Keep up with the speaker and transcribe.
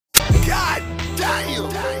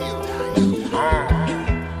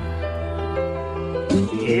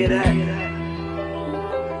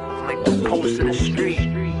close to the street.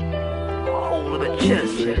 Hole in the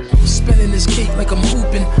chest. I'm spinning this cake like I'm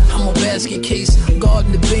hooping. I'm a basket case.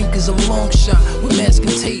 Guarding the bank is a long shot with masking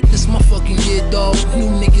tape. This my fucking year, dog. New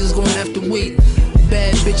niggas gonna have to wait.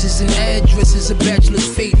 Bad bitches and addresses, a bachelor's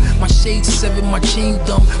fate. My shade 7, my chain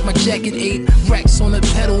dumb, my jacket 8. Racks on the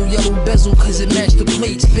pedal, yellow bezel, cause it matched the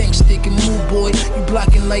plates. Bank stick and move, boy, you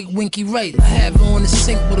blocking like Winky Wright. I have her on the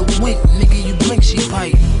sink with a wink, nigga, you blink, she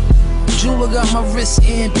bite. Jeweler got my wrist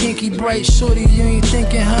and pinky bright. Shorty, you ain't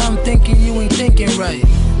thinking how I'm thinking, you ain't thinking right.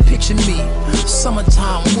 Picture me,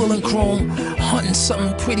 summertime, Will and Chrome, hunting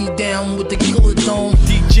something pretty down with the killer dome.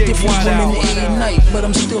 Different women every night, but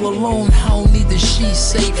I'm still alone. I don't need the she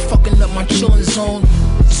say, fucking up my chillin' zone.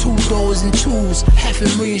 2 doors and 2s,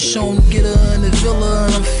 $500,000 shown. Get her in the villa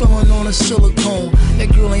and I'm feeling on a silicone.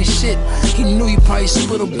 That girl ain't shit, he knew he probably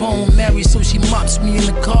split a bone. Married so she mops me in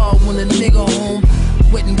the car when the nigga home.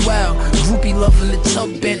 Wet and wild, groupie loving the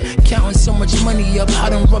tub bent. Counting so much money up, I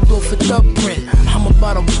done rubbed off a dub print. I'm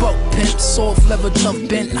about a buck pimp, soft leather, tough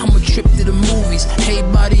bent. I'm a trip to the movies, hey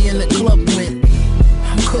body in the club went.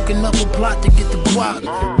 I'm cooking up a plot to get the guap.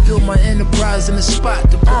 Build my enterprise in the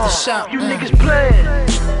spot to put the shop. You niggas playing,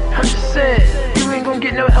 I'm just saying. You ain't gon'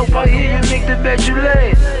 get no help out here, you make the bed you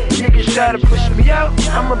lay. Niggas try to push me out,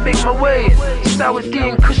 I'ma make my way. Sour D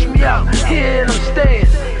and push me out, here and I'm staying.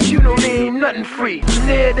 You know they ain't nothing free, I'm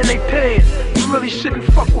there then they paying. You really shouldn't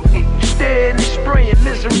fuck with me, staring and spraying.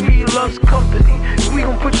 Misery loves company, we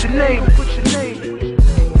gon' put your name in.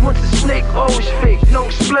 Once a snake, always fake, no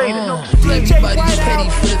explaining. Everybody's petty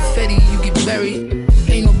for the fetty, you get buried.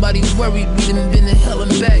 Ain't nobody worried, we done been to hell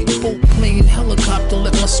and back. Boat, plane, helicopter,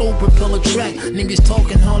 let my soul propel a track. Niggas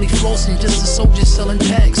talking, Harley flossing, just a soldier selling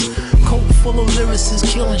packs. Coat full of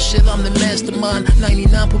lyricists, killing shit, I'm the mastermind.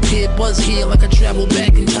 99 prepared, buzz here like I travel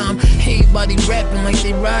back in time. Everybody rapping like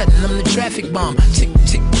they riding, I'm the traffic bomb. Tick,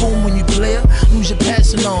 tick, boom, when you player, lose your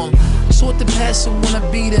passing arm. Sort the passer when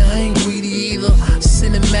I beat it, I ain't greedy either.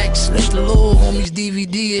 Cinemax, let the little homies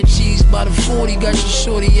DVD. A cheese by the 40, got your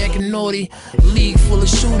shorty acting naughty. League full of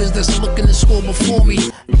shooters that's looking to score before me.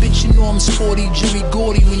 Bitch, you know I'm sporty, Jimmy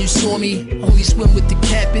Gordy when you saw me. Only swim with the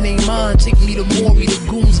cap, it ain't mine, take me to Maury. The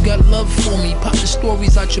goons got love for me, pop the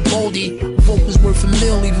stories out your baldy. Vocals worth a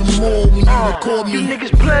mil, even more when you record me. You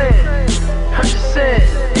niggas playing, I'm just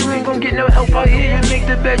saying. You ain't gon' get no help out here, you make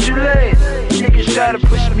the bed you lay. Niggas try to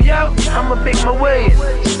push me out, I'ma make my way.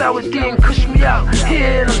 Sour D and push me out,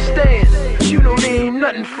 here and I'm staying. You know they ain't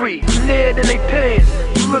nothing free, I'm there then they paying.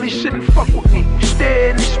 You really shouldn't fuck with me,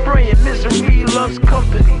 staring and spraying. Misery loves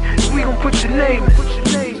company, we gon' put your name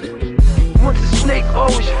in. Once a snake,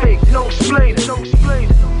 always fake, no explaining.